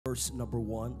verse number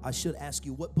 1. I should ask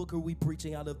you, what book are we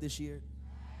preaching out of this year?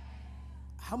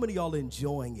 How many of y'all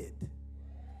enjoying it?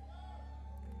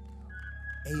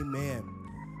 Amen.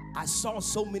 I saw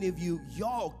so many of you,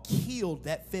 y'all killed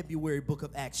that February Book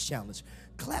of Acts challenge.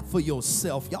 Clap for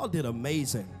yourself. Y'all did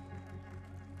amazing.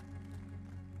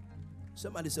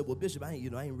 Somebody said, well, Bishop, I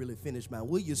ain't really finished mine.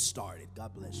 Well, you started.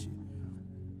 God bless you.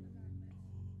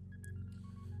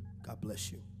 God bless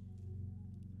you.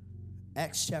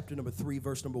 Acts chapter number 3,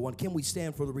 verse number 1. Can we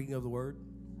stand for the reading of the word?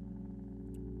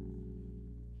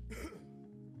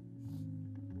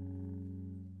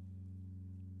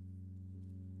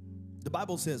 The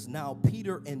Bible says, now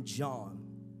Peter and John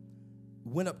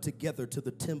went up together to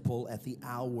the temple at the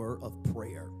hour of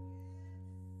prayer,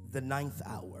 the 9th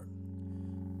hour.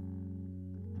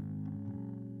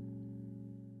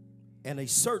 And a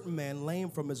certain man, lame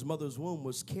from his mother's womb,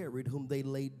 was carried, whom they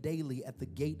laid daily at the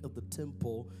gate of the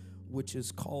temple, which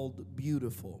is called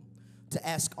Beautiful, to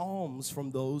ask alms from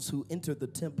those who entered the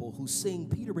temple, who, seeing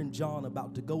Peter and John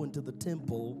about to go into the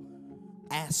temple,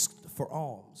 asked for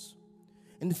alms.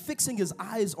 And fixing his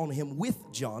eyes on him with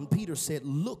John, Peter said,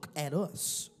 look at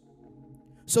us.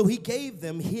 So he gave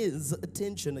them his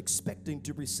attention, expecting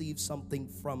to receive something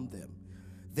from them.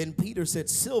 Then Peter said,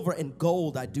 silver and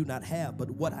gold I do not have, but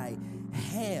what I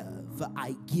have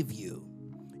I give you.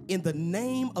 In the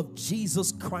name of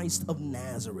Jesus Christ of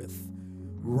Nazareth,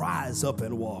 rise up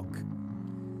and walk.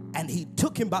 And he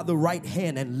took him by the right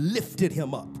hand and lifted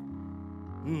him up.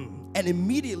 And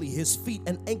immediately his feet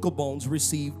and ankle bones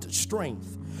received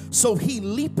strength. So he,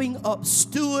 leaping up,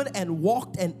 stood and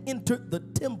walked and entered the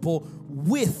temple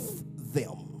with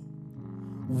them,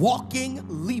 walking,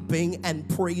 leaping, and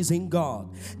praising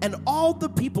God. And all the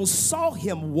people saw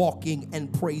him walking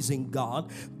and praising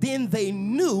God. Then they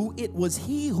knew it was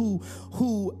he who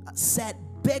sat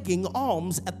begging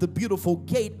alms at the beautiful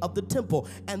gate of the temple.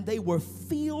 And they were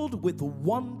filled with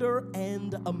wonder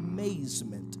and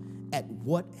amazement at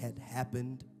what had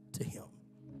happened to him.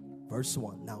 Verse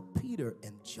 1, now Peter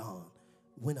and John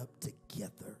went up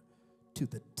together to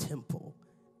the temple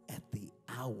at the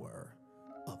hour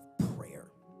of prayer.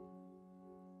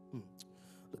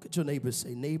 Look at your neighbor and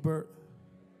say, neighbor,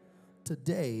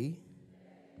 today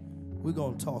we're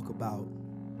going to talk about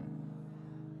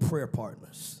prayer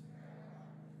partners.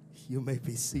 You may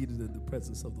be seated in the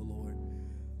presence of the Lord.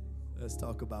 Let's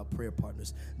talk about prayer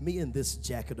partners. Me and this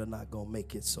jacket are not going to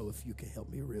make it, so if you can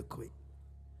help me real quick.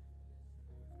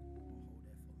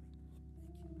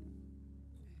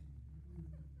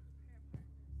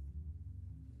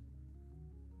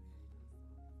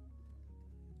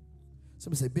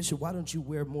 Somebody say, Bishop, why don't you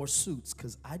wear more suits?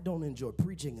 Because I don't enjoy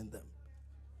preaching in them.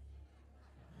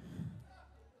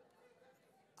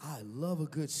 I love a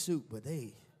good suit, but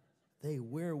they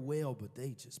wear well, but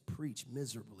they just preach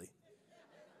miserably.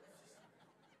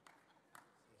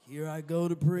 Here I go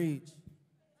to preach.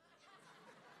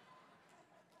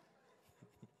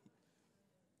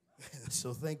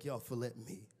 So thank y'all for letting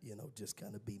me, just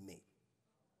kind of be me.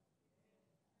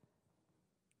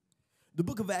 The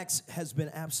book of Acts has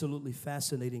been absolutely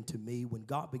fascinating to me. When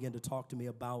God began to talk to me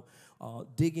about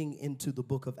digging into the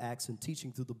book of Acts and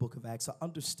teaching through the book of Acts, I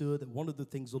understood that one of the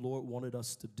things the Lord wanted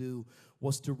us to do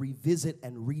was to revisit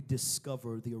and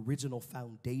rediscover the original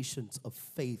foundations of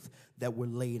faith that were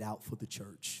laid out for the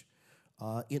church.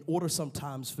 In order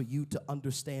sometimes for you to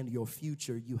understand your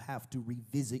future, you have to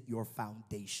revisit your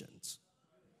foundations.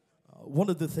 One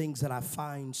of the things that I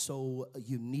find so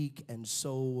unique and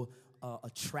so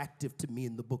attractive to me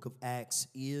in the book of Acts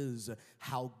is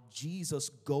how Jesus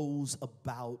goes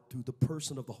about, through the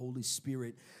person of the Holy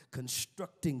Spirit,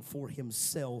 constructing for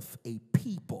himself a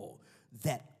people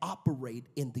that operate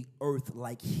in the earth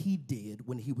like he did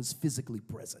when he was physically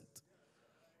present.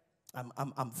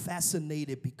 I'm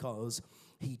fascinated because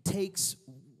he takes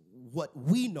what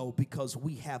we know, because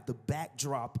we have the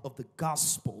backdrop of the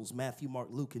Gospels, Matthew, Mark,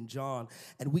 Luke, and John,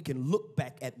 and we can look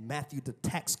back at Matthew, the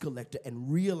tax collector,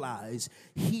 and realize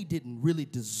he didn't really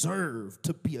deserve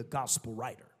to be a gospel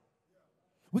writer.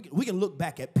 We can look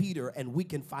back at Peter, and we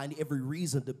can find every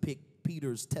reason to pick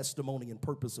Peter's testimony and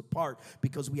purpose apart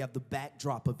because we have the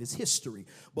backdrop of his history.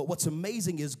 But what's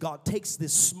amazing is God takes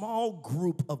this small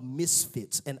group of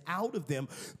misfits and out of them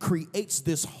creates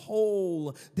this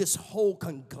whole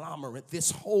conglomerate,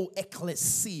 this whole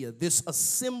ecclesia, this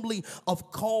assembly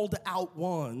of called out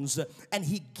ones, and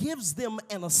he gives them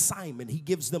an assignment. He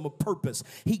gives them a purpose.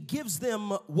 He gives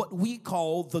them what we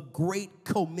call the Great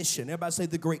Commission. Everybody say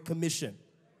the Great Commission.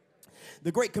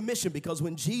 The Great Commission, because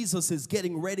when Jesus is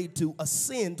getting ready to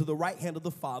ascend to the right hand of the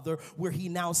Father, where he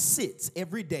now sits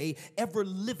every day, ever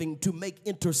living to make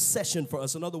intercession for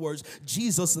us. In other words,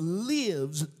 Jesus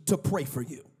lives to pray for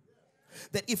you.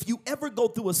 That if you ever go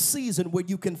through a season where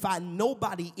you can find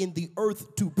nobody in the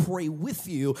earth to pray with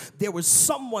you, there is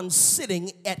someone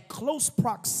sitting at close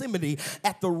proximity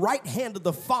at the right hand of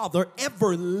the Father,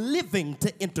 ever living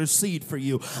to intercede for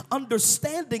you.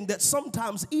 Understanding that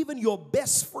sometimes even your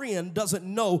best friend doesn't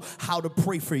know how to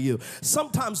pray for you.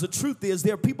 Sometimes the truth is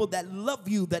there are people that love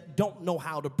you that don't know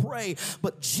how to pray,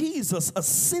 but Jesus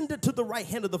ascended to the right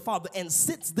hand of the Father and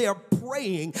sits there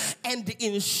praying and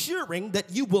ensuring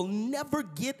that you will never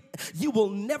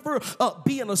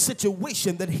be in a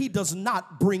situation that he does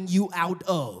not bring you out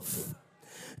of.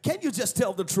 Can you just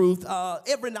tell the truth?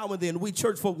 Every now and then we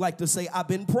church folk like to say, I've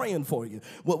been praying for you.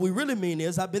 What we really mean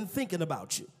is I've been thinking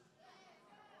about you.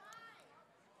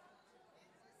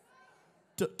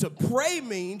 To pray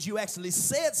means you actually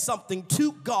said something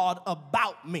to God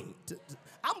about me.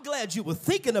 I'm glad you were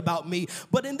thinking about me,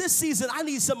 but in this season, I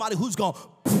need somebody who's going to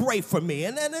pray for me.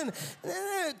 And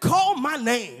call my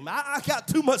name. I got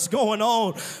too much going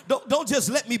on. Don't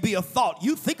just let me be a thought.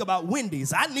 You think about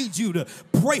Wendy's. I need you to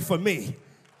pray for me.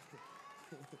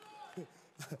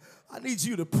 I need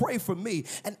you to pray for me.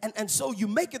 And so you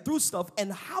make it through stuff.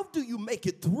 And how do you make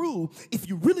it through if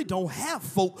you really don't have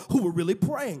folk who are really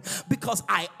praying? Because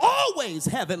I always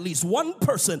have at least one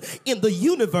person in the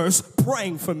universe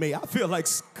praying for me. I feel like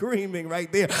screaming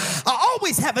right there. I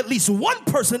always have at least one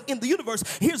person in the universe.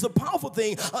 Here's the powerful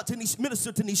thing,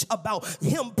 Minister Tanish, about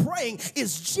him praying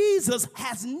is Jesus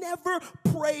has never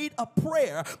prayed a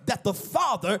prayer that the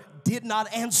Father did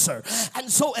not answer. And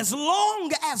so as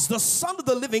long as the Son of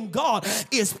the living God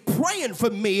is praying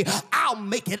for me, I'll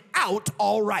make it out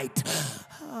all right.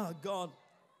 Oh, God.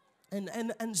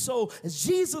 And so as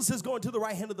Jesus is going to the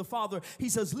right hand of the Father, he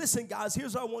says, listen, guys,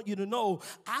 here's what I want you to know.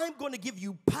 I'm going to give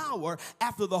you power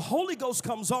after the Holy Ghost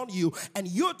comes on you, and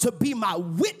you're to be my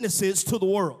witnesses to the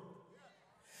world.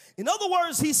 In other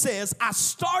words, he says, I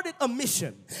started a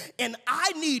mission, and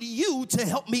I need you to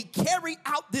help me carry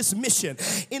out this mission.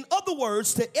 In other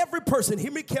words, to every person,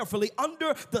 hear me carefully,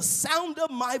 under the sound of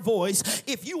my voice,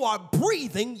 if you are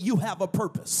breathing, you have a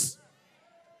purpose.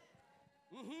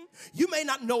 You may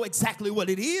not know exactly what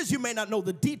it is. You may not know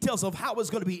the details of how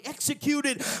it's going to be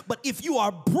executed. But if you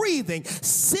are breathing,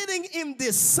 sitting in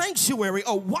this sanctuary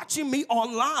or watching me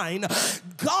online,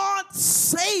 God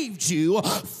saved you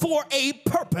for a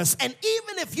purpose. And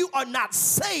even if you are not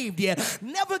saved yet,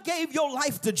 never gave your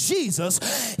life to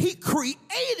Jesus, he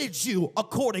created you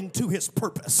according to his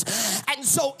purpose. And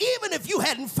so even if you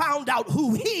hadn't found out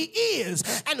who he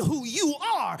is and who you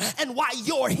are and why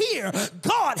you're here,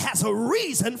 God has a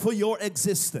reason for your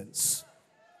existence.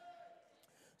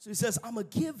 So he says, I'm going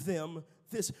to give them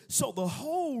this. So the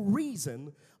whole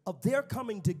reason of their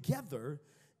coming together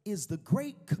is the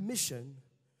Great Commission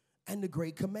and the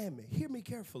Great Commandment. Hear me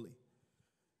carefully.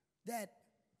 That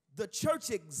the church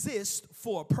exists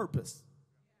for a purpose.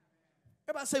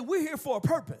 Everybody say, we're here for a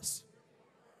purpose.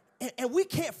 And we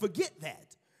can't forget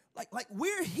that. Like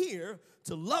we're here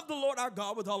to love the Lord our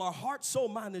God with all our heart, soul,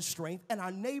 mind, and strength, and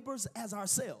our neighbors as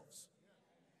ourselves.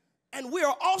 And we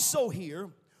are also here,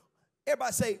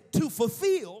 everybody say, to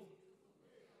fulfill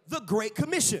the Great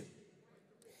Commission.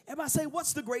 Everybody say,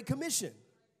 what's the Great Commission?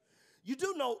 You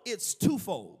do know it's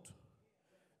twofold.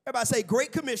 Everybody say,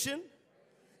 Great Commission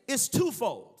is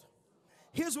twofold.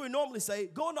 Here's what we normally say,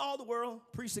 go into all the world,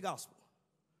 preach the gospel.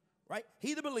 Right?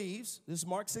 He that believes, this is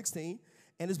Mark 16,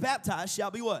 and is baptized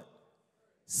shall be what?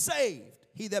 Saved.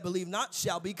 He that believe not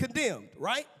shall be condemned.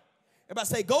 Right? Everybody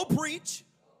say, go preach.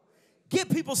 Get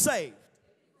people saved.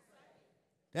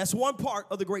 That's one part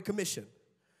of the Great Commission.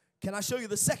 Can I show you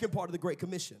the second part of the Great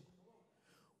Commission?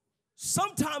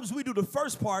 Sometimes we do the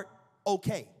first part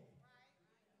okay.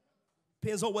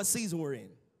 Depends on what season we're in.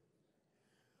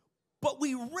 But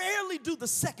we rarely do the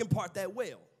second part that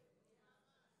well.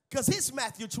 Because it's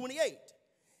Matthew 28.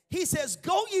 He says,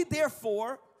 go ye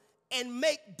therefore and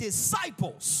make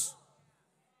disciples.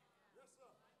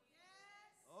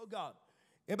 Oh, God.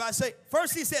 Everybody say,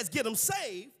 first he says, get them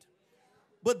saved.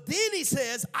 But then he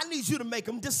says, I need you to make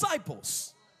them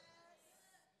disciples.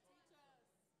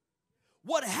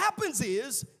 What happens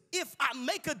is, if I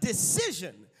make a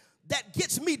decision that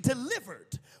gets me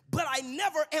delivered, but I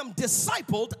never am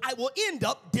discipled, I will end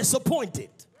up disappointed.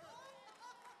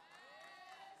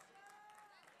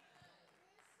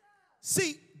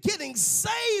 See, getting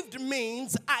saved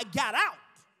means I got out.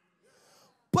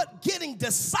 But getting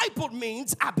discipled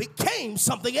means I became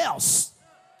something else.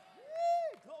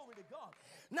 Glory to God.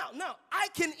 Now, I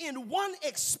can in one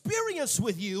experience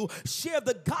with you share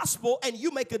the gospel and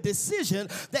you make a decision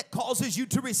that causes you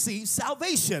to receive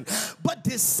salvation. But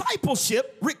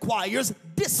discipleship requires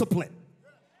discipline.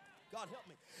 God help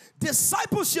me.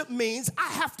 Discipleship means I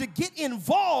have to get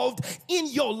involved in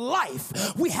your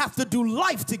life. We have to do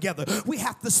life together. We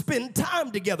have to spend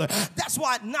time together. That's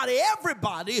why not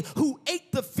everybody who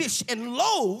ate the fish and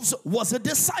loaves was a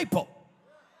disciple.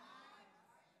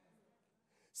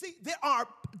 See,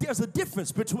 there's a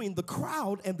difference between the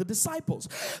crowd and the disciples.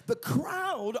 The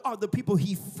crowd are the people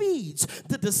he feeds.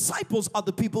 The disciples are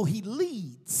the people he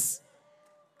leads.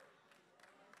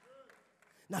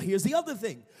 Now, here's the other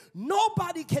thing.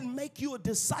 Nobody can make you a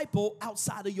disciple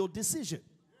outside of your decision.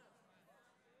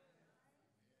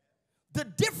 The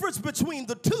difference between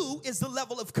the two is the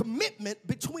level of commitment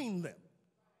between them.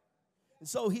 And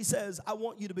so he says, I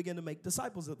want you to begin to make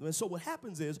disciples of them. And so what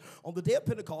happens is, on the day of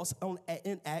Pentecost,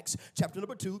 in Acts chapter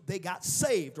number 2, they got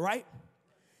saved, right?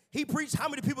 He preached, how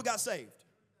many people got saved?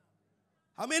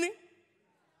 How many?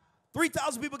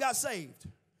 3,000 people got saved.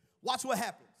 Watch what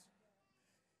happens.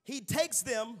 He takes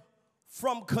them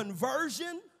from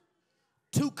conversion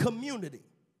to community.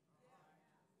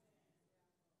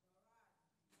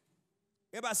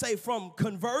 Everybody say, from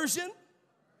conversion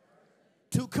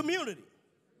to community.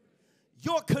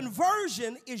 Your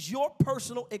conversion is your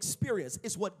personal experience.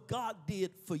 It's what God did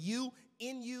for you,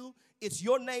 in you. It's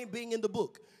your name being in the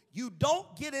book. You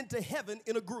don't get into heaven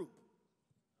in a group.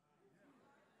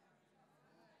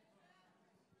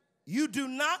 You do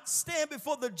not stand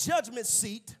before the judgment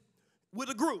seat with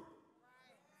a group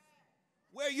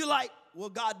where you're like, well,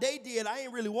 God, they did. I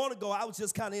didn't really want to go. I was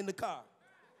just kind of in the car.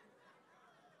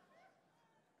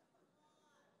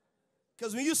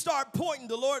 Because when you start pointing,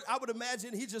 the Lord, I would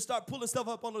imagine he just start pulling stuff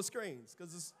up on the screens.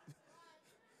 Because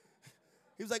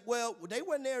he was like, well, they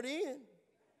weren't there then.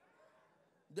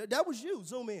 That was you.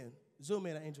 Zoom in. Zoom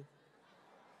in, Angel.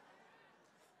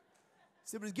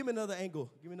 Siblings, give me another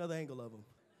angle. Give me another angle of them.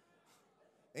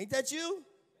 Ain't that you?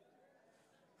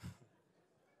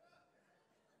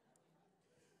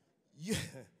 Yeah.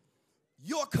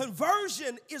 Your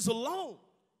conversion is alone,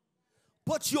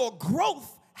 but your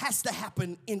growth has to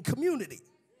happen in community.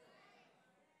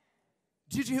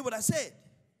 Did you hear what I said?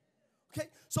 Okay,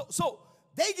 so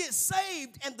they get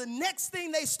saved, and the next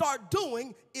thing they start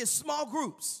doing is small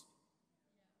groups.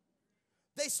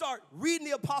 They start reading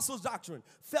the apostles' doctrine,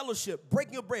 fellowship,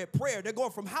 breaking of bread, prayer. They're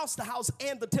going from house to house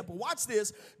and the temple. Watch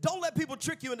this. Don't let people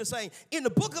trick you into saying, in the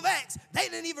book of Acts, they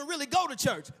didn't even really go to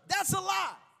church. That's a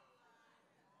lie.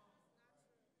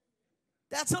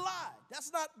 That's a lie.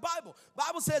 That's not Bible.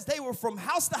 Bible says they were from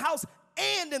house to house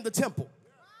and in the temple.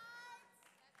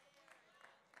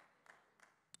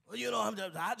 Well, you know,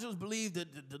 I just believe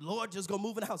that the Lord just gonna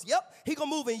move in the house. Yep, he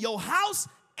gonna move in your house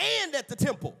and at the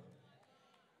temple.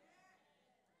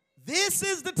 This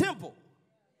is the temple.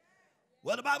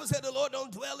 Well, the Bible said the Lord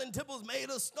don't dwell in temples made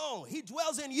of stone. He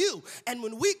dwells in you. And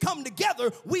when we come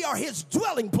together, we are his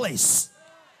dwelling place.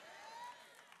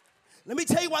 Let me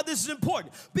tell you why this is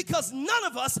important. Because none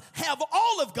of us have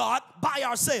all of God by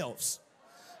ourselves.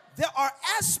 There are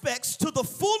aspects to the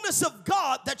fullness of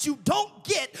God that you don't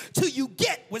get till you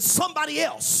get with somebody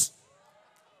else.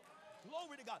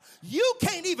 Glory to God. You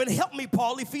can't even help me,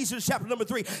 Paul, Ephesians chapter number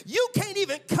 3. You can't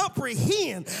even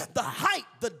comprehend the height,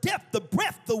 the depth, the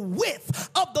breadth, the width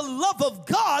of the love of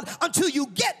God until you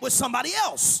get with somebody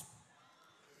else.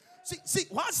 See,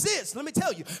 watch this. Let me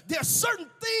tell you. There are certain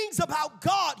things about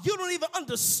God you don't even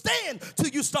understand till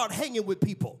you start hanging with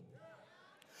people.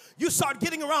 You start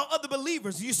getting around other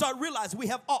believers. You start realizing we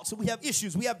have oughts and we have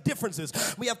issues. We have differences.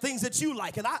 We have things that you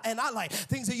like and I like.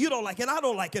 Things that you don't like and I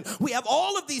don't like. And we have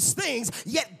all of these things,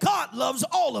 yet God loves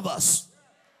all of us.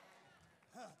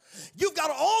 You've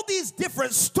got all these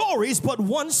different stories, but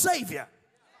one Savior.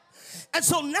 And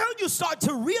so now you start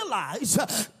to realize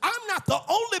I'm not the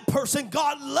only person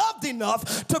God loved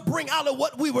enough to bring out of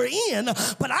what we were in,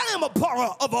 but I am a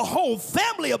part of a whole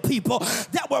family of people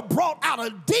that were brought out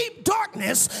of deep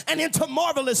darkness and into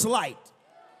marvelous light.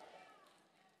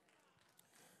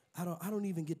 I don't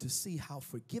even get to see how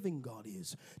forgiving God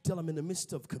is till I'm in the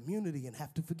midst of community and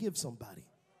have to forgive somebody.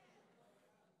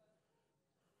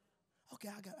 Okay,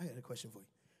 I got a question for you.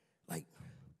 Like,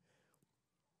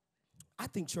 I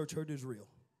think church hurt is real.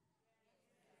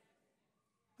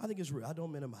 I think it's real. I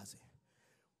don't minimize it.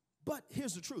 But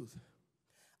here's the truth.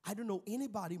 I don't know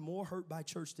anybody more hurt by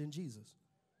church than Jesus.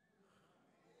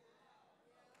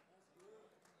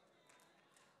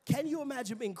 Can you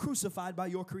imagine being crucified by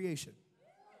your creation?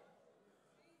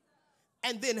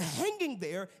 And then hanging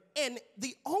there, and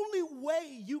the only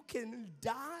way you can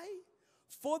die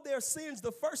for their sins,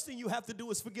 the first thing you have to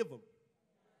do is forgive them.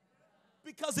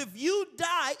 Because if you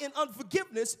die in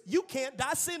unforgiveness, you can't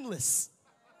die sinless.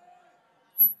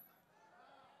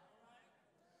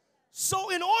 So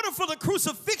in order for the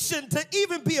crucifixion to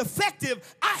even be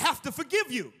effective, I have to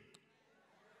forgive you.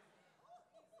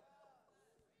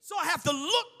 So I have to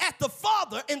look at the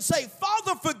Father and say,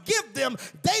 Father, forgive them.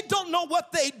 They don't know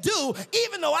what they do,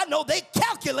 even though I know they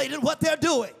calculated what they're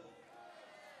doing.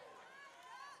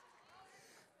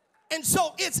 And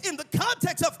so it's in the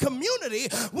context of community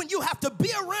when you have to be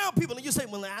around people and you say,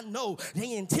 well, I know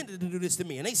they intended to do this to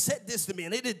me and they said this to me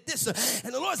and they did this.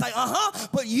 And the Lord's like,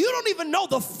 but you don't even know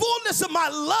the fullness of my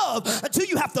love until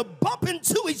you have to bump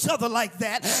into each other like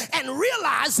that and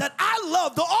realize that I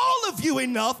loved all of you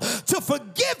enough to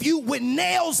forgive you with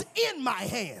nails in my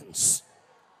hands.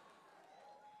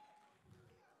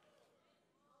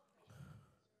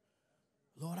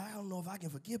 Lord, I don't know if I can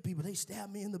forgive people. They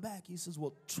stabbed me in the back. He says,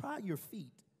 well, try your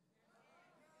feet.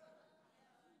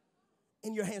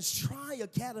 In your hands, try a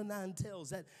cat o' nine tails,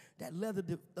 that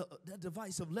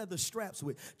device of leather straps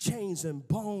with chains and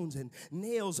bones and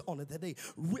nails on it that they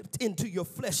ripped into your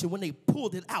flesh. And when they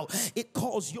pulled it out, it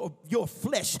caused your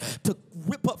flesh to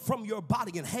rip up from your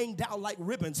body and hang down like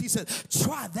ribbons. He said,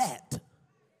 try that.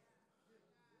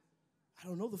 I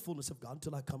don't know the fullness of God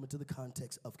until I come into the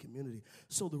context of community.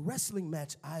 So the wrestling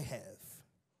match I have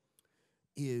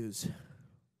is,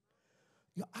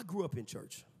 I grew up in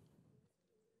church.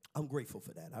 I'm grateful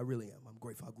for that. I really am. I'm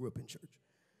grateful. I grew up in church.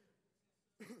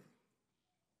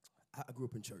 I grew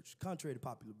up in church. Contrary to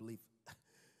popular belief,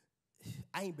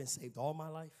 I ain't been saved all my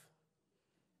life.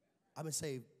 I've been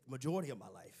saved majority of my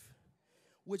life,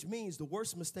 which means the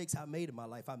worst mistakes I made in my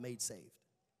life, I made saved.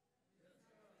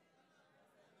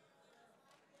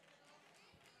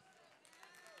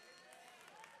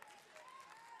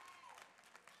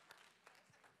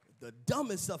 The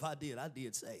dumbest stuff I did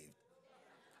saved.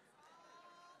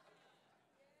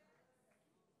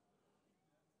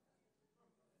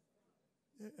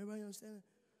 Everybody understand?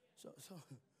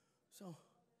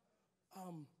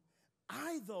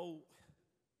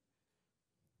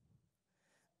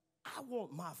 I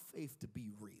want my faith to be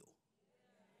real.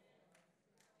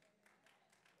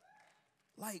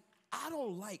 Like, I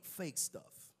don't like fake stuff.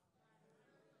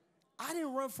 I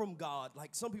didn't run from God. Like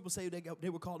some people say they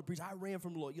were called to preach. I ran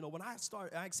from the Lord. You know, when I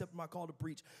accepted my call to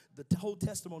preach, the whole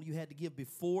testimony you had to give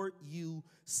before you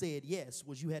said yes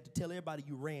was you had to tell everybody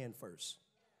you ran first.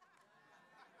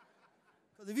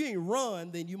 Because if you ain't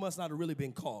run, then you must not have really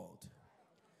been called.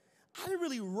 I didn't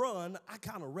really run. I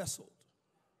kind of wrestled.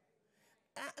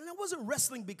 And I wasn't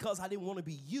wrestling because I didn't want to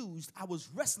be used. I was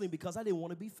wrestling because I didn't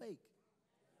want to be fake.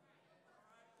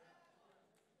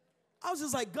 I was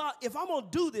just like, God, if I'm going to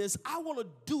do this, I want to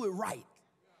do it right.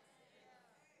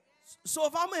 So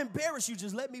if I'm going to embarrass you,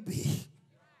 just let me be.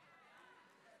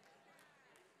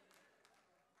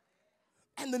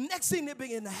 And the next thing that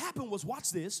began to happen was,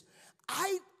 watch this,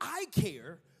 I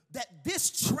care that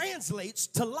this translates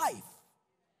to life.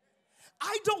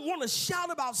 I don't want to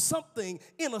shout about something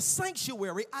in a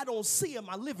sanctuary I don't see in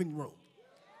my living room.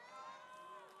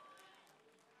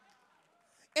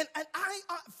 And I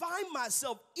find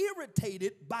myself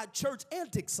irritated by church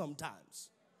antics sometimes.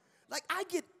 Like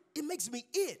it makes me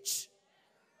itch.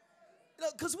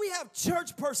 Because we have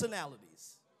church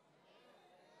personalities.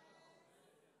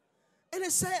 And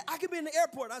it's sad. I could be in the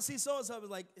airport and I see so-and-so. I was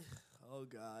like, oh,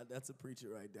 God, that's a preacher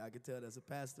right there. I can tell that's a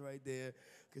pastor right there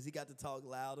because he got to talk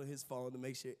loud on his phone to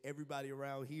make sure everybody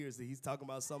around hears that he's talking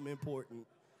about something important.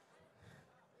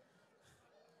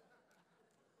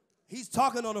 He's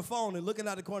talking on the phone and looking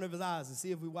out the corner of his eyes to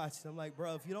see if we watch it. I'm like,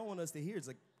 bro, if you don't want us to hear, it's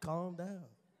like, calm down.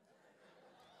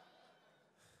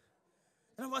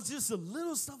 And I was just the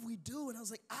little stuff we do. And I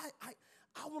was like,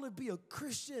 I want to be a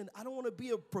Christian. I don't want to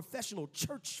be a professional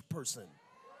church person.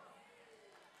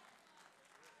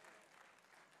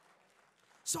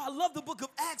 So I love the book of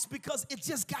Acts because it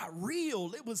just got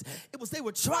real. It was they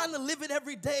were trying to live it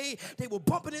every day. They were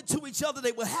bumping into each other.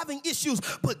 They were having issues,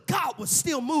 but God was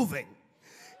still moving.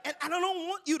 And I don't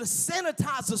want you to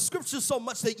sanitize the scripture so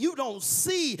much that you don't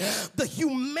see the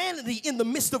humanity in the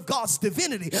midst of God's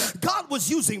divinity. God was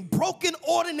using broken,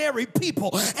 ordinary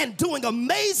people and doing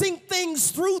amazing things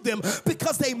through them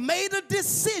because they made a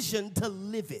decision to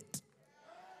live it.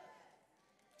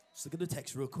 Let's look at the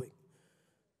text real quick.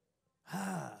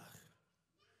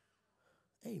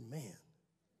 Amen.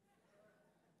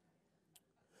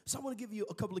 So I want to give you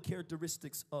a couple of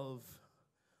characteristics of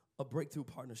breakthrough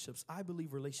partnerships. I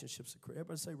believe relationships are critical.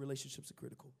 Everybody say relationships are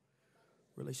critical.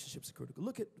 Relationships are critical.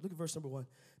 Look at verse number 1.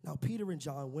 Now Peter and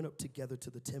John went up together to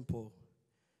the temple,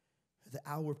 the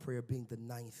hour of prayer being the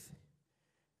 9th.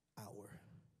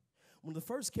 One of the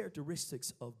first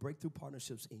characteristics of breakthrough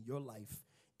partnerships in your life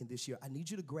in this year, I need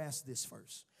you to grasp this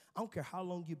first. I don't care how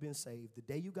long you've been saved. The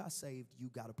day you got saved, you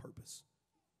got a purpose.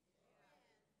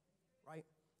 Right?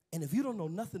 And if you don't know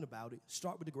nothing about it,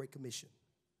 start with the Great Commission.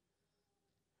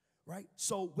 Right?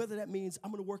 So whether that means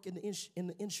I'm going to work in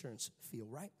the insurance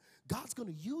field, right? God's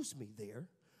going to use me there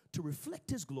to reflect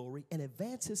his glory and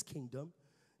advance his kingdom,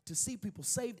 to see people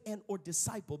saved and or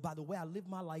discipled by the way I live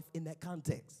my life in that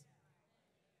context.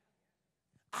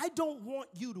 I don't want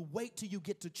you to wait till you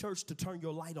get to church to turn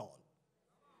your light on.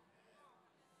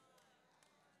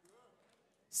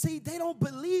 See, they don't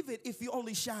believe it if you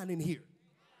only shine in here.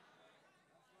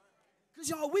 Because,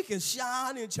 y'all, we can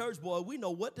shine in church, boy. We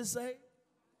know what to say.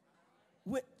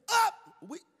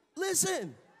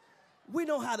 Listen, we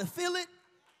know how to feel it.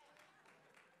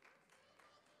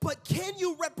 But can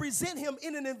you represent him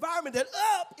in an environment that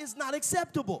up is not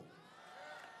acceptable?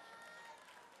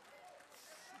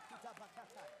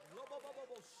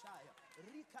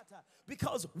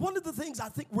 Because one of the things I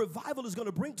think revival is going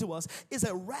to bring to us is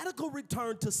a radical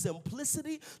return to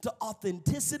simplicity, to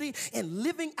authenticity, and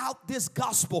living out this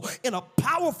gospel in a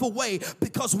powerful way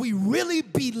because we really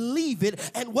believe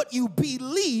it, and what you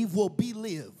believe will be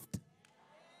lived.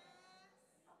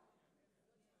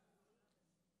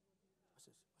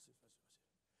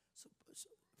 So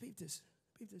peep this.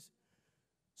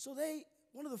 So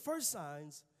one of the first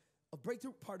signs of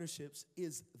breakthrough partnerships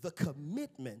is the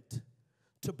commitment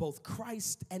to both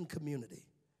Christ and community.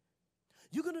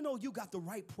 You're going to know you got the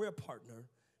right prayer partner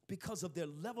because of their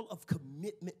level of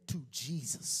commitment to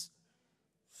Jesus.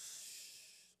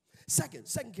 Second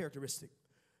characteristic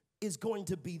is going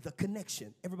to be the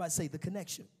connection. Everybody say the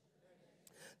connection.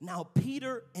 Now,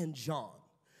 Peter and John.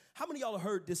 How many of y'all have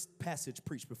heard this passage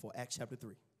preached before, Acts chapter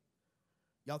 3?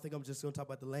 Y'all think I'm just going to talk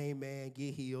about the lame man,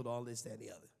 get healed, all this, that, and the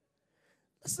other.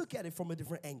 Let's look at it from a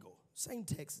different angle. Same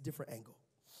text, different angle.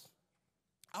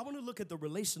 I want to look at the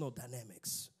relational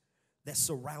dynamics that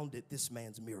surrounded this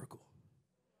man's miracle.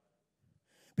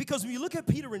 Because when you look at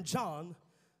Peter and John,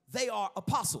 they are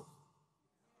apostles,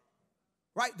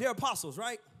 right? They're apostles,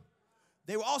 right?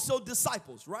 They were also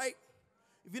disciples, right?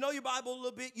 If you know your Bible a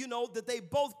little bit, you know that they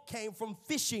both came from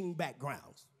fishing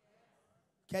backgrounds.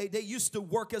 Okay, they used to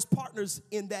work as partners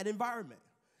in that environment.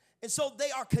 And so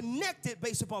they are connected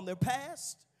based upon their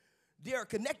past. They are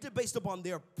connected based upon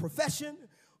their profession.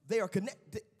 They are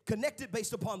connected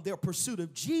based upon their pursuit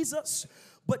of Jesus.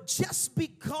 But just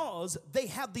because they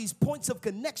have these points of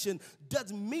connection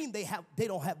doesn't mean they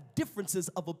don't have differences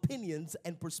of opinions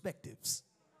and perspectives.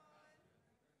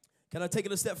 Can I take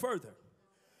it a step further?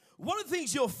 One of the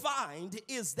things you'll find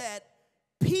is that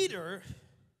Peter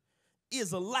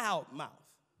is a loudmouth.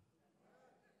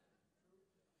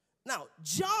 Now,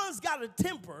 John's got a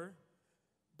temper,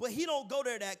 but he don't go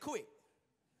there that quick.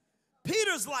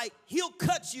 Peter's like, he'll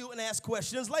cut you and ask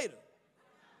questions later.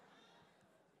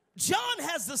 John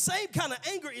has the same kind of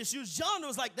anger issues. John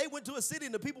was like, they went to a city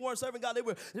and the people weren't serving God.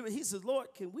 He says, Lord,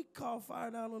 can we call fire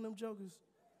down on them jokers?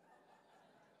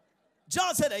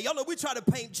 John said that. Y'all know we try to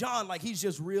paint John like he's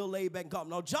just real laid back and calm.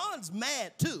 No, John's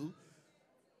mad too.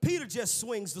 Peter just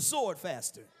swings the sword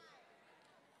faster.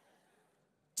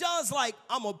 John's like,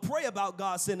 I'm going to pray about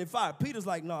God sending fire. Peter's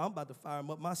like, no, I'm about to fire him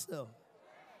up myself.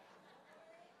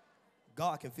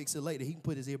 God can fix it later. He can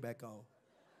put his ear back on.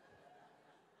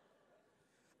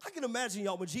 I can imagine,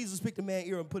 y'all, when Jesus picked the man's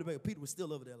ear and put it back, Peter was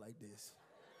still over there like this.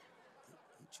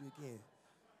 Hit you again.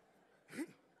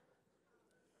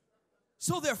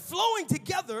 So they're flowing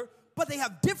together, but they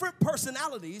have different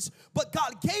personalities, but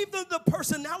God gave them the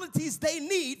personalities they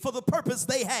need for the purpose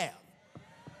they have.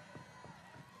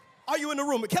 Are you in the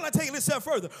room? Can I take it a step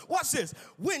further? Watch this.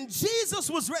 When Jesus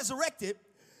was resurrected,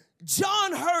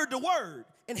 John heard the word,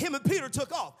 and him and Peter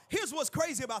took off. Here's what's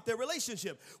crazy about their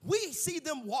relationship. We see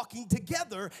them walking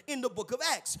together in the book of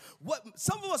Acts. What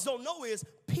some of us don't know is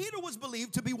Peter was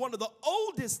believed to be one of the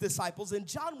oldest disciples, and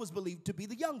John was believed to be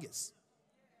the youngest.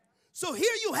 So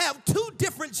here you have two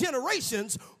different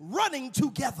generations running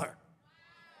together.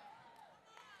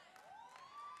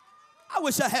 I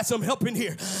wish I had some help in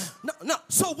here. No.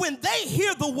 So when they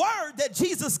hear the word that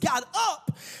Jesus got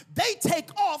up, they take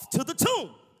off to the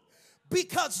tomb.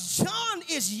 Because John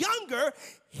is younger,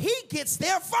 he gets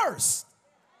there first.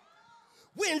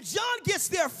 When John gets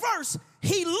there first,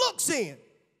 he looks in.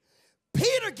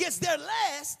 Peter gets there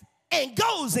last and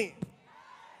goes in.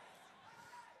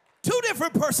 Two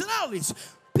different personalities.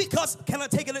 Because, can I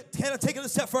take it a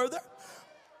step further?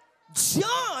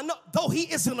 John, though he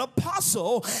is an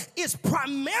apostle, is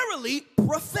primarily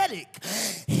prophetic.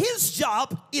 His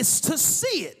job is to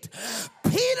see it.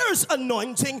 Peter's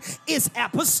anointing is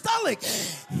apostolic.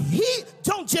 He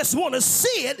don't just want to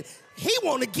see it, he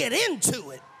want to get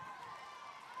into it.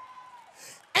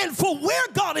 And for where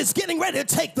God is getting ready to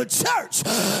take the church,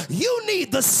 you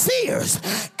need the seers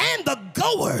and the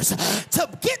goers to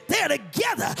get there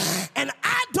together. And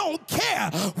I don't care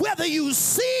whether you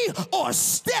see or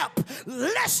step.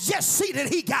 Let's just see that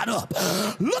he got up.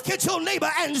 Look at your neighbor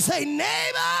and say,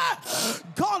 neighbor,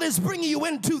 God is bringing you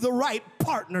into the right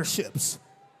partnerships.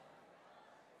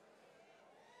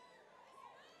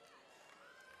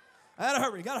 Gotta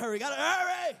hurry.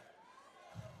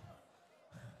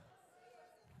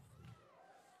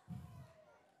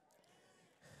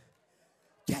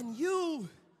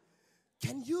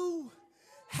 Can you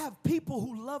have people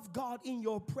who love God in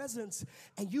your presence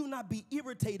and you not be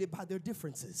irritated by their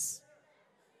differences?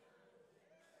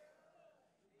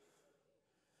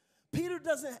 Peter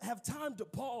doesn't have time to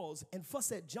pause and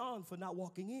fuss at John for not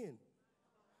walking in.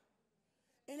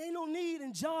 And ain't no need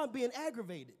in John being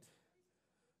aggravated.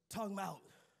 Talking about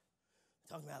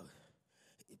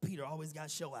Peter always got to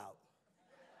show out.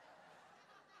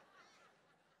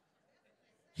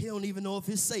 He don't even know if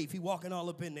it's safe. He walking all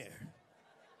up in there.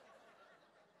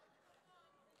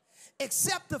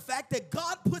 Except the fact that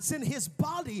God puts in his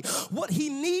body what he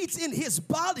needs in his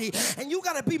body. And you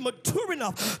got to be mature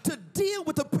enough to deal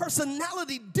with the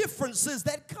personality differences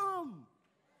that come.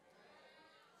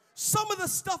 Some of the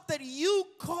stuff that you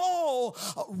call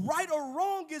right or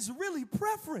wrong is really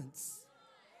preference.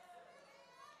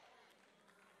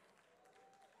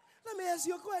 Let me ask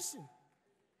you a question.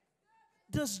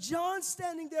 Does John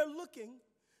standing there looking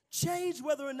change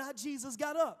whether or not Jesus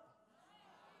got up?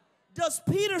 Does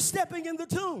Peter stepping in the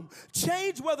tomb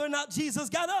change whether or not Jesus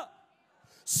got up?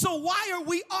 So why are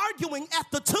we arguing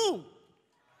at the tomb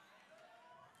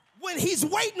when he's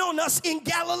waiting on us in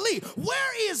Galilee?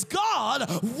 Where is God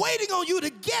waiting on you to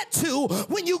get to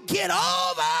when you get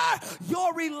over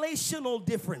your relational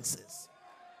differences?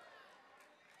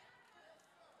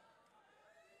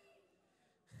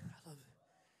 I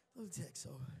love the text.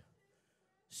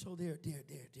 So they're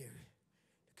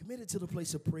committed to the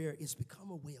place of prayer. It's become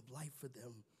a way of life for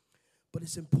them. But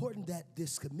it's important that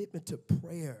this commitment to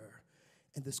prayer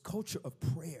and this culture of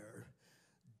prayer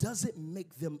doesn't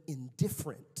make them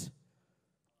indifferent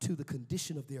to the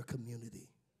condition of their community.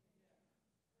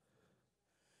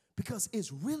 Because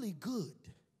it's really good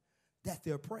that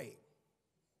they're praying,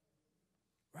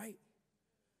 right?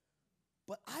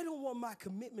 But I don't want my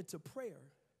commitment to prayer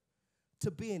to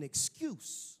be an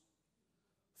excuse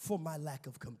for my lack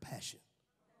of compassion.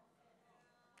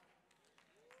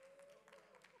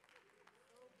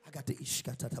 I got to get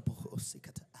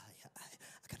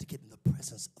in the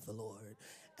presence of the Lord.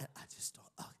 And I just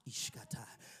don't, got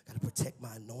to protect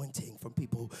my anointing from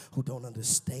people who don't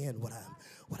understand what I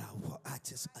want.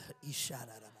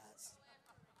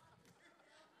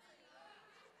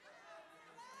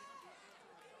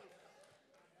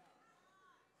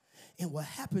 And what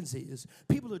happens is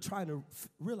people are trying to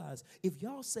realize if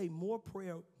y'all say more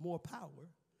prayer, more power,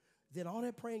 then all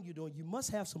that praying you're doing, you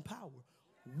must have some power.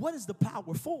 What is the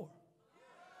power for?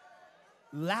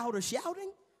 Louder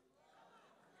shouting?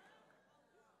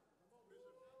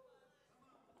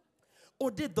 Or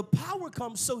did the power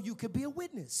come so you could be a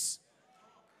witness?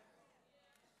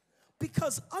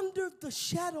 Because under the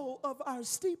shadow of our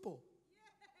steeple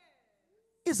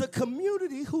is a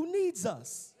community who needs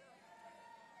us.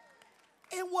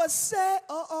 And what's sad,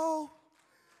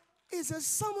 is that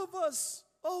some of us,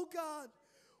 oh God,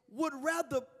 would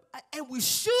rather, and we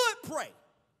should pray,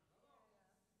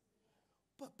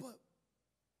 but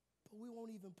we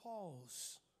won't even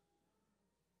pause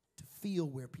to feel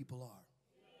where people are.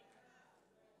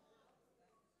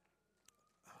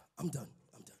 I'm done.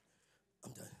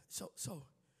 So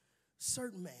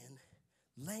certain man,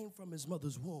 lame from his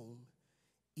mother's womb,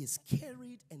 is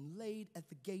carried and laid at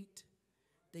the gate.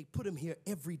 They put him here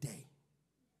every day.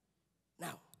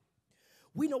 Now,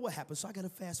 we know what happens, so I got to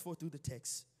fast forward through the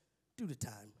text due to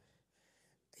time.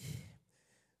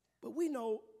 But we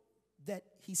know that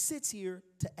he sits here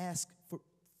to ask for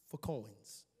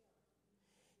coins.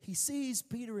 He sees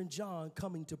Peter and John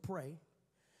coming to pray.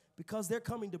 Because they're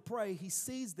coming to pray, he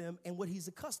sees them, and what he's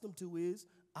accustomed to is,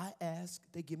 I ask,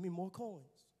 they give me more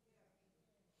coins.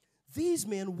 These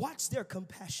men watch their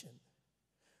compassion.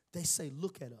 They say,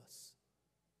 look at us.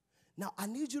 Now, I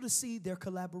need you to see their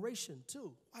collaboration,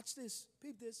 too. Watch this.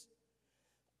 Peep this.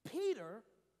 Peter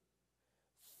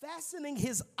fastening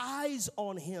his eyes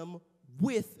on him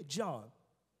with John.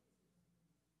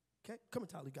 Okay? Come on,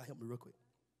 Tyler. You got to help me real quick.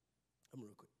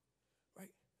 Right?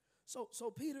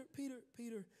 So Peter,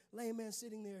 lame man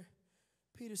sitting there.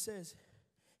 Peter says,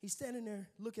 He's standing there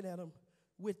looking at him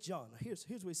with John. Now here's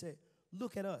what he said.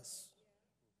 Look at us.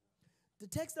 The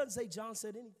text doesn't say John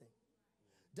said anything.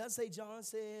 Doesn't say John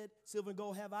said, silver and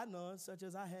gold have I none, such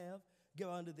as I have, give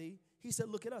unto thee. He said,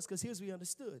 look at us, because here's what we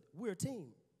understood. We're a team.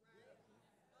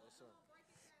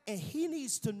 And he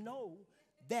needs to know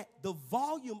that the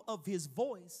volume of his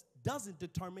voice doesn't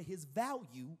determine his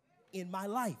value in my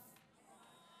life.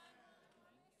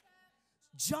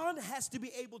 John has to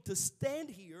be able to stand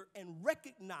here and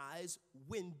recognize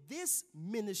when this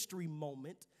ministry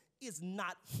moment is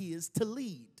not his to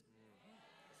lead.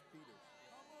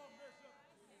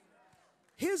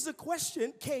 Here's the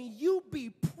question. Can you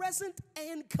be present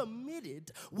and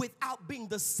committed without being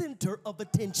the center of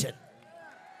attention?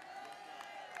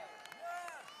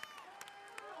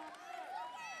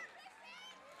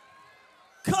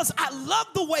 Because I love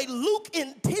the way Luke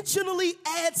intentionally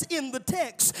adds in the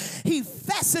text, he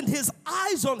fastened his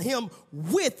eyes on him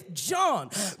with John.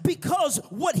 Because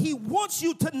what he wants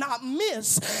you to not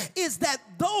miss is that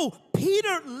though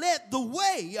Peter led the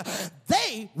way,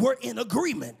 they were in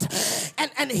agreement.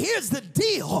 And here's the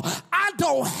deal. I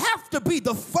don't have to be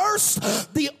the first,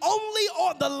 the only,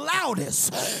 or the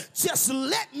loudest. Just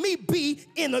let me be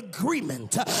in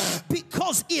agreement.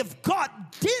 Because if God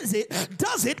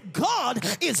does it, God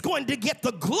is going to get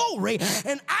the glory.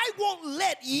 And I won't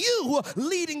let you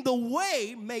leading the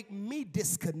way make me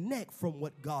disconnect from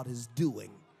what God is doing.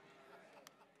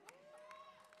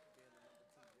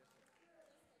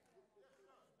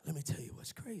 Let me tell you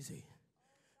what's crazy.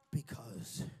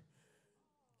 Because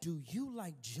do you,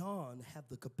 like John, have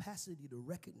the capacity to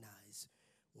recognize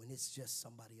when it's just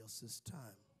somebody else's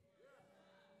time?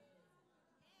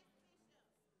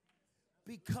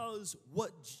 Because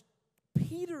what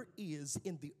Peter is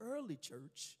in the early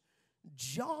church,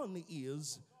 John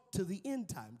is to the end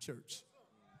time church.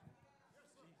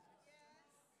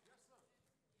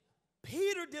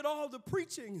 Peter did all the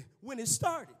preaching when it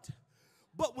started.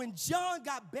 But when John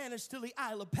got banished to the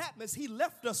Isle of Patmos, he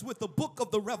left us with the book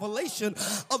of the revelation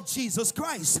of Jesus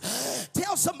Christ.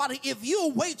 Tell somebody, if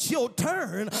you wait your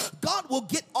turn, God will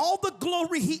get all the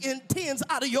glory he intends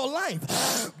out of your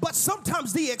life. But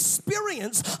sometimes the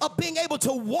experience of being able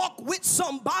to walk with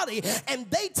somebody and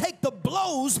they take the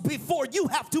blows before you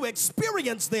have to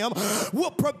experience them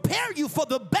will prepare you for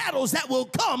the battles that will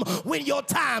come when your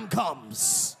time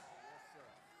comes.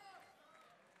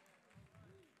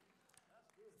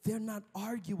 They're not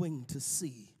arguing to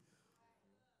see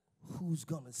who's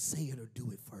going to say it or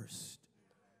do it first.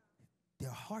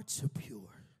 Their hearts are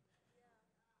pure.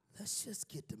 Let's just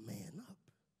get the man up.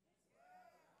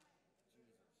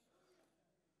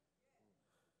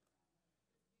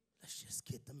 Let's just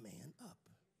get the man up.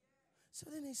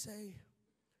 So then they say,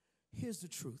 here's the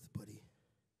truth, buddy.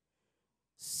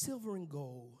 Silver and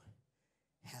gold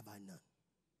have I none.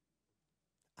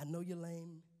 I know you're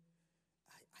lame.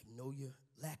 I know you're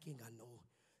lacking. I know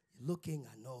you're looking.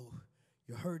 I know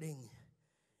you're hurting.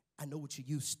 I know what you're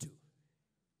used to.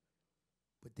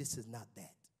 But this is not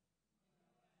that.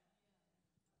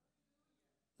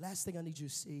 Last thing I need you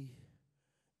to see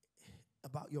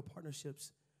about your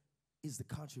partnerships is the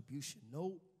contribution.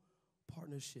 No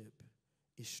partnership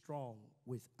is strong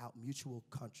without mutual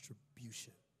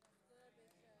contribution.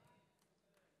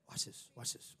 Watch this.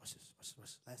 Watch this. Watch this. Watch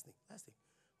this. Last thing.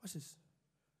 Watch this.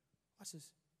 Watch this.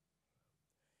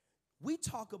 We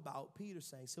talk about Peter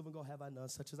saying, silver and gold have I none,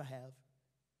 such as I have.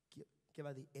 Give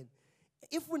I thee. And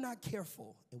if we're not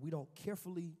careful and we don't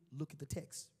carefully look at the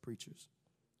text, preachers,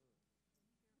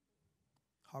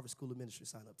 Harvard School of Ministry,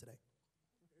 sign up today.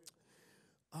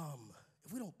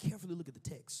 If we don't carefully look at the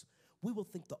text, we will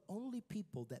think the only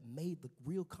people that made the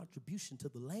real contribution to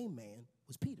the lame man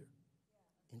was Peter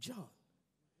and John,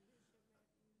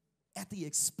 at the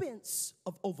expense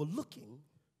of overlooking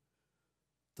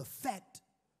the fact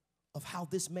of how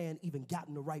this man even got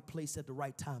in the right place at the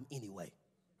right time anyway.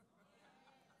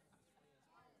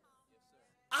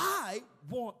 I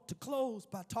want to close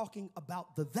by talking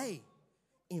about the they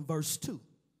in verse 2.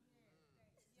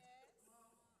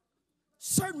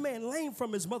 Certain man lame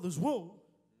from his mother's womb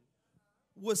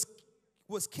was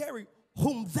carried,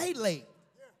 whom they laid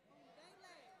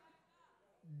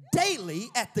daily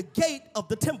at the gate of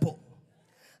the temple.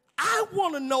 I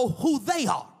want to know who they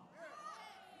are.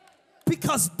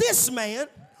 Because this man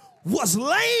was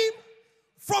lame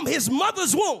from his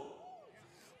mother's womb.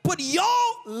 But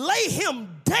y'all lay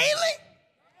him daily?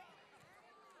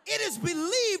 It is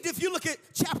believed, if you look at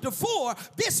chapter 4,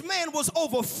 this man was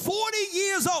over 40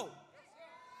 years old.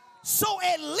 So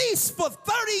at least for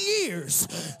 30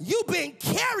 years, you've been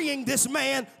carrying this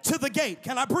man to the gate.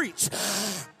 Can I preach?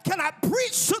 Can I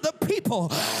preach to the people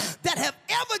that have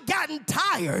ever gotten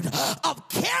tired of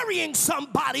carrying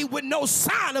somebody with no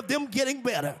sign of them getting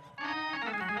better?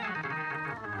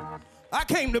 I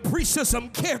came to preach to some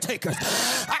caretakers.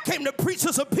 I came to preach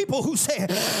to some people who said,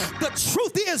 the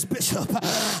truth is, Bishop,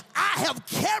 I have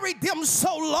carried them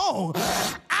so long,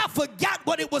 I forgot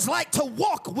what it was like to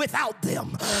walk without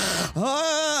them.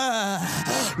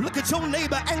 Look at your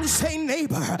neighbor and say,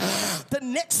 neighbor, the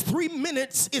next 3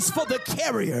 minutes is for the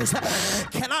carriers.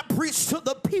 Can I preach to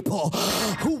the people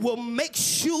who will make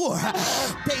sure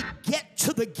they get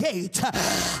to the gate?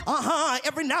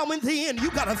 Every now and then you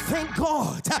got to thank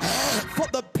God for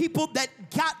the people that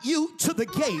got you to the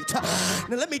gate.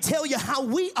 Now let me tell you how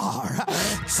we are.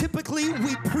 Typically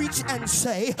we preach and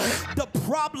say the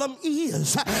problem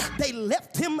is they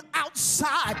left him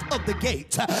outside of the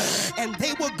gate and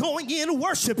they were going in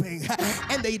worshiping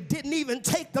and they didn't even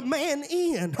take the man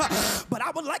in. But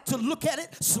I would like to look at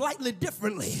it slightly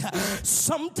differently.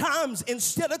 Sometimes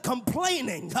instead of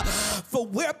complaining for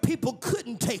where people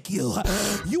couldn't take you,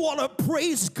 you ought to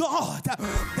praise God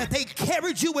that they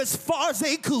carried you as far as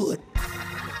they could.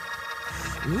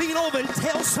 Lean over and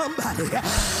tell somebody,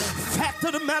 fact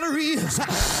of the matter is,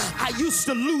 I used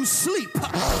to lose sleep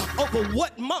over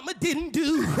what mama didn't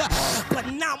do, but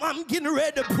now I'm getting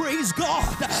ready to praise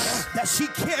God that she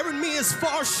carried me as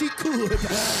far as she could.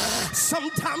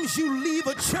 Sometimes you leave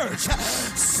a church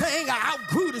saying I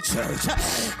outgrew the church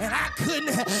and I couldn't,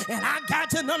 and I got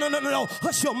to, no,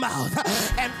 hush your mouth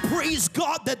and praise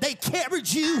God that they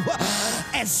carried you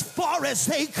as far as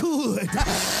they could.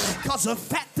 Because the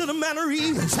fact of the matter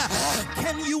is,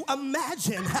 can you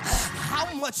imagine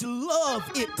how much love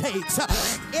it takes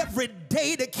every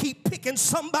day to keep picking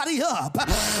somebody up?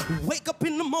 Wake up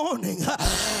in the morning,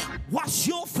 wash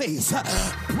your face,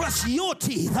 brush your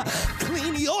teeth,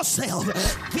 clean yourself,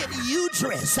 get you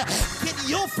dressed, get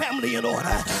your family in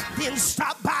order, then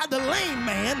stop by the lame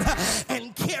man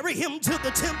and carry him to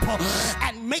the temple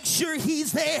and make sure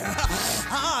he's there.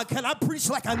 Can I preach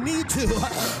like I need to?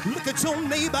 Look at your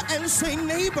neighbor and say,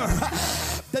 neighbor,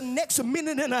 the next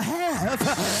minute and a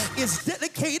half is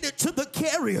dedicated to the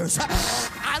carriers.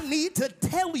 I need to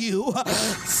tell you,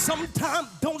 sometimes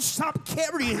don't stop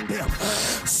carrying them.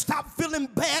 Stop feeling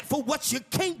bad for what you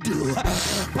can't do,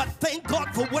 but thank God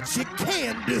for what you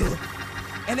can do.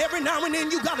 And every now and then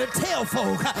you gotta tell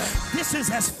folk, this is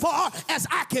as far as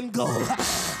I can go.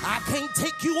 I can't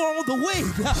take you all the way.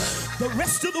 The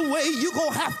rest of the way you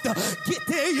gonna have to get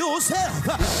there yourself.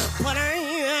 But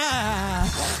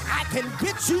I can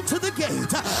get you to the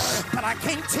gate, but I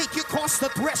can't take you across the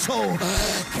threshold.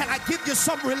 Can I give you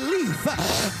some relief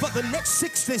for the next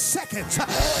 60 seconds?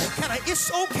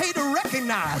 It's okay to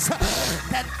recognize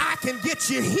that I can get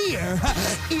you here,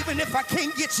 even if I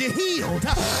can't get you healed.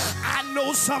 I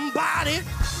know somebody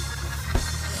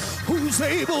who's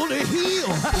able to heal.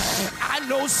 I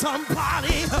know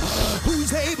somebody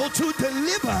who's able to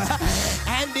deliver.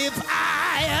 And if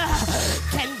I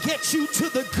can get you to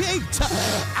the gate,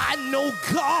 I know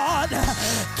God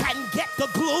can get the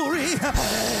glory.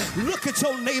 Look at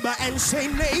your neighbor and say,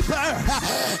 neighbor.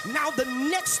 Now the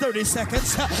next 30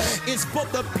 seconds is for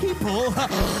the people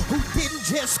who didn't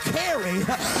just carry,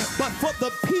 but for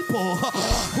the people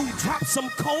who dropped some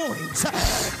coins.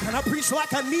 Can I preach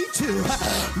like I need to?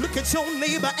 Look at your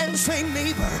neighbor and say,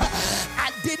 neighbor,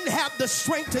 I didn't have the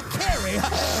strength to carry,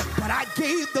 but I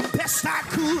gave the best I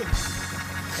could.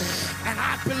 And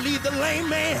I believe the lame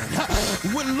man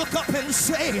would look up and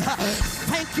say,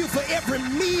 thank you for every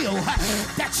meal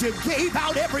that you gave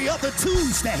out every other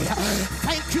Tuesday.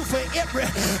 Thank you for every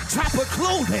drop of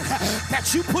clothing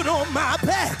that you put on my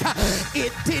back.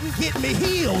 It didn't get me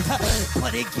healed,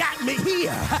 but it got me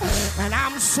here. And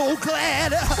I'm so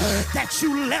glad that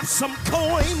you left some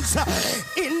coins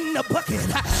in the bucket.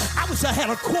 I wish I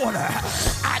had a quarter.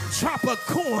 I'd drop a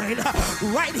coin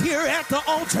right here at the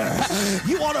altar.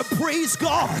 You ought to praise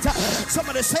God.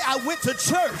 Somebody say, I went to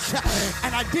church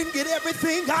and I didn't get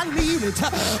everything I needed,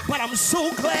 but I'm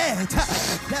so glad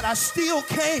that I still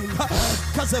came,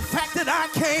 because the fact that I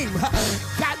came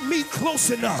got me close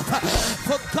enough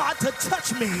for God to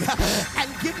touch me and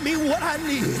give me what I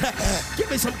need. Give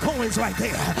me some coins right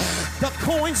there. The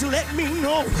coins let me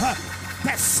know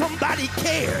that somebody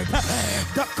cared.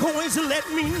 The coins let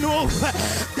me know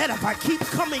that if I keep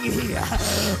coming here,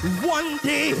 one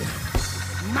day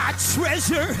my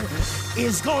treasure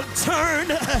is gonna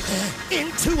turn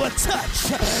into a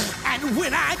touch. And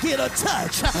when I get a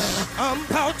touch, I'm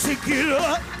about to get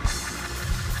up.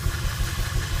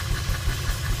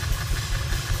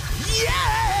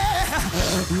 Yeah!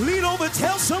 Lean over,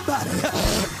 tell somebody,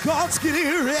 God's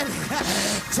getting ready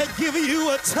to give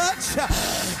you a touch.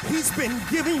 He's been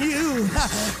giving you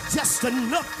just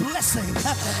enough blessing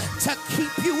to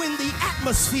keep you in the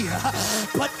atmosphere,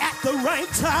 but at the right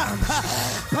time,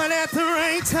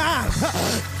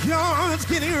 God's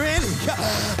getting ready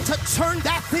to turn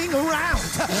that thing around.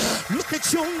 Look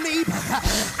at your neighbor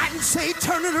and say,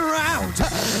 turn it around.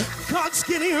 God's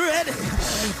getting ready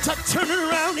to turn it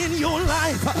around in your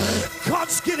life.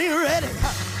 God's getting ready.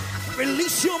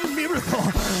 Release your miracle.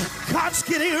 God's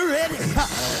getting ready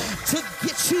to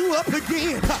get you up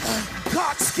again.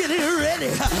 God's getting ready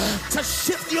to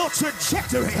shift your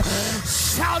trajectory.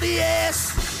 Shout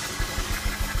yes.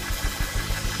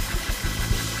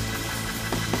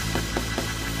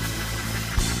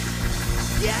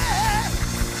 Yeah.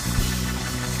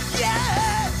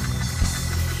 Yeah.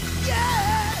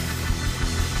 Yeah.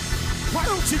 Why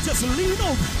don't you just lean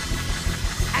over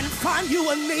and find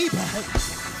you a neighbor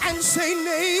and say,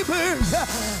 neighbor,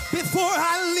 before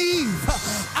I leave,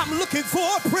 I'm looking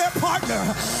for a prayer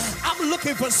partner. I'm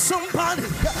looking for somebody.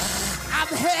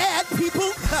 I've had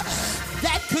people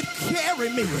that could carry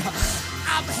me.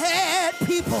 I've had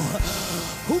people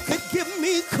who could give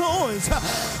me coins,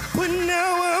 but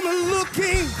now I'm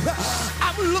looking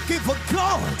for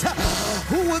God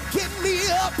who will get me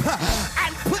up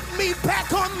and put me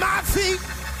back on my feet.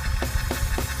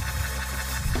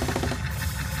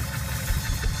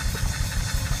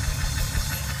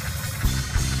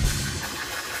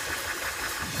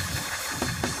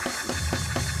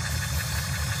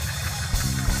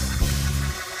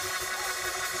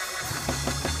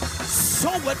 So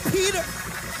what Peter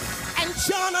and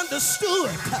John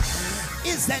understood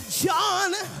is that,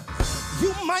 John,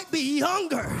 you might be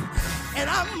younger and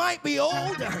I might be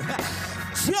older.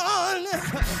 John,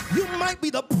 you might be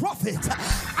the prophet.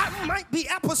 I might be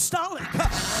apostolic.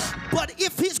 But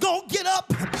if he's going to get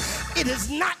up, it is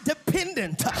not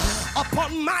dependent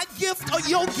upon my gift or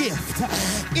your gift.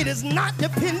 It is not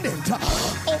dependent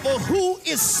over who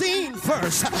is seen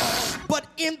first. But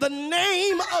in the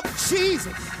name of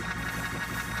Jesus.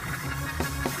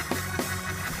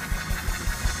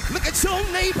 Look at your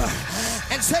neighbor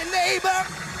and say, neighbor,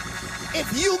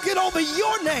 if you get over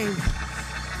your name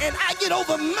and I get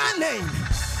over my name,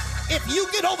 if you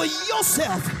get over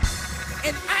yourself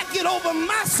and I get over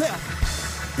myself,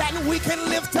 then we can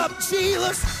lift up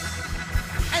Jesus.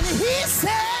 And he said,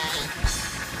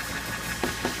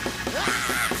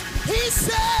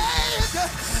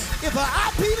 if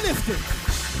I be lifted,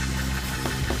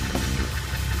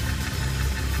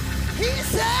 he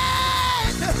said,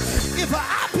 if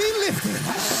I be lifted,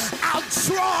 I'll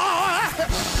draw.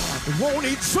 Won't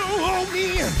he draw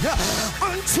me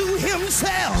unto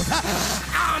himself?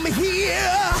 I'm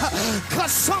here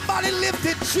because somebody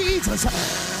lifted Jesus.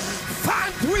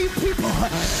 Find 3 people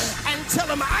and tell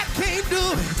them I can't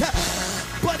do it.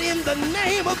 But in the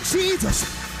name of Jesus,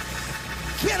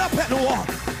 get up and walk.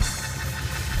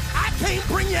 I can't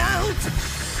bring you out,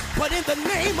 but in the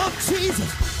name of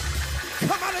Jesus,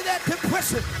 come out of that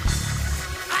depression.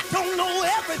 I don't know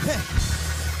everything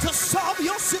to solve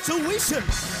your situation,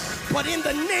 but in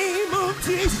the name of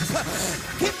Jesus,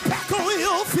 get back on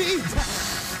your feet.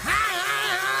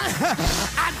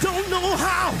 I don't know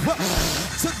how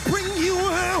to bring you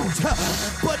out,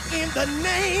 but in the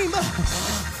name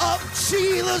of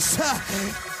Jesus,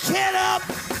 get up.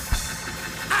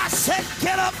 I said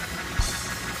get up.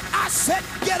 I said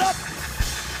get up.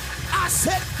 I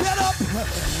said get up.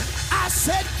 I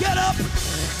said get up.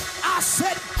 I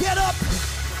said get up.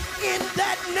 In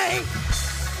that name,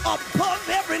 above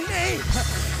every name,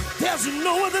 there's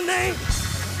no other name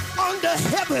under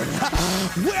heaven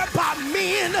whereby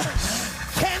men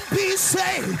can be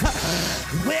saved.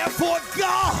 Wherefore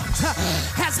God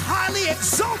has highly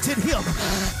exalted him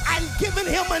and given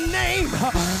him a name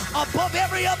above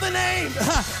every other name.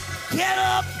 Get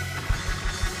up.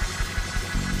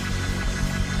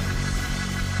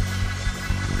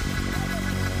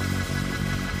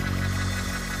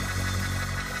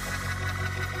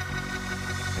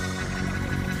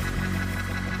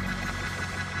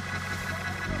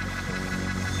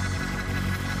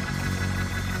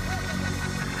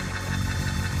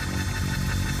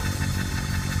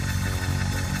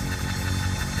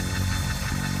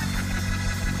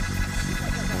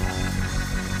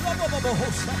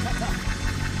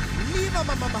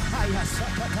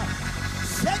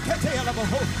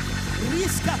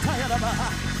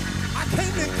 I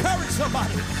came to encourage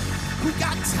somebody who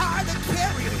got tired of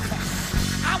carrying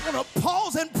I want to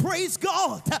pause and praise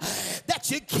God that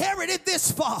you carried it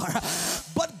this far.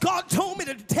 But God told me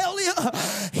to tell you,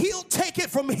 he'll take it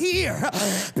from here,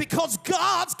 because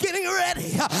God's getting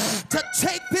ready to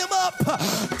take them up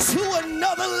to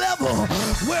another level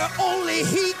where only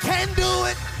he can do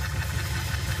it.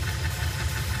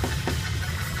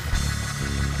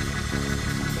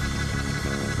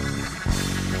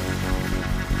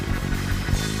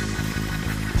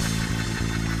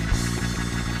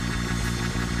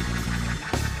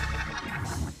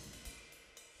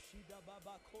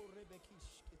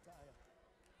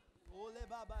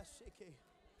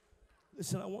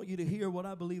 Listen, I want you to hear what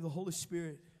I believe the Holy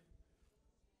Spirit,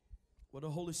 what the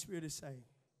Holy Spirit is saying.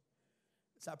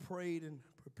 As I prayed and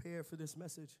prepared for this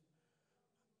message,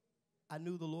 I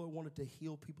knew the Lord wanted to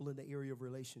heal people in the area of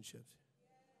relationships.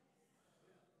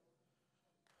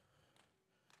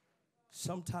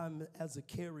 Sometimes as a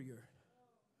carrier,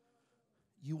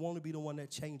 you want to be the one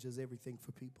that changes everything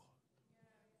for people.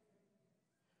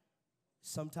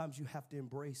 Sometimes you have to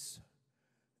embrace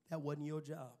that wasn't your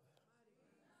job.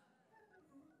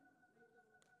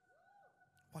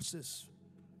 Watch this.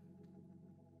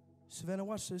 Savannah,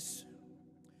 watch this.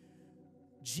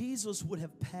 Jesus would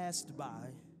have passed by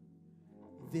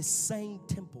this same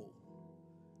temple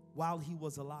while he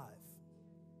was alive,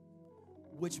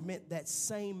 which meant that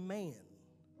same man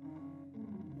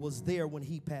was there when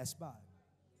he passed by.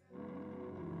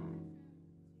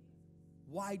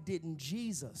 Why didn't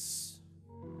Jesus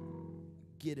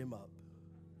get him up?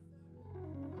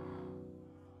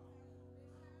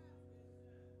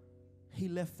 He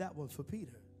left that one for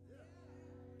Peter.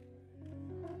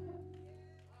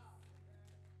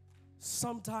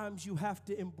 Sometimes you have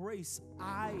to embrace,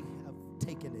 I have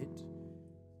taken it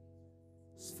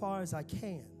as far as I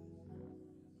can,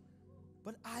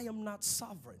 but I am not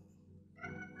sovereign.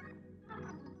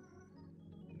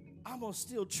 I'm going to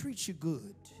still treat you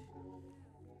good,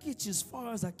 get you as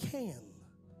far as I can,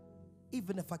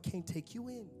 even if I can't take you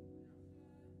in.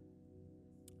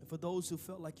 And for those who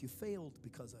felt like you failed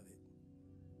because of it,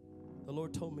 the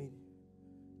Lord told me,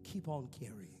 keep on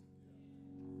carrying.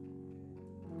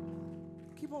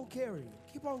 Keep on carrying.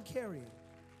 Keep on carrying.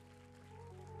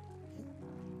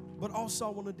 But also I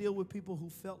want to deal with people who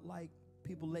felt like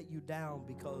people let you down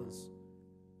because,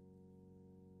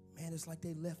 man, it's like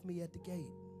they left me at the gate.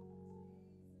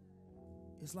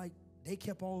 It's like they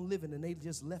kept on living and they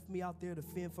just left me out there to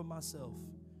fend for myself.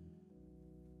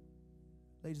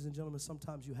 Ladies and gentlemen,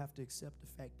 sometimes you have to accept the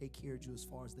fact they carried you as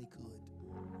far as they could.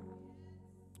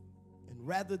 And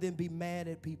rather than be mad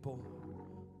at people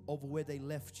over where they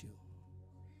left you,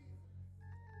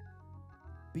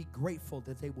 be grateful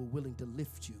that they were willing to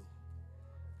lift you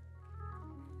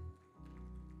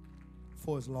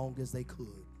for as long as they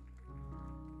could.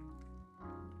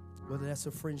 Whether that's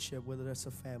a friendship, whether that's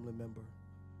a family member,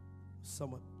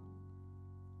 someone,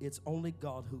 it's only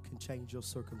God who can change your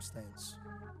circumstance.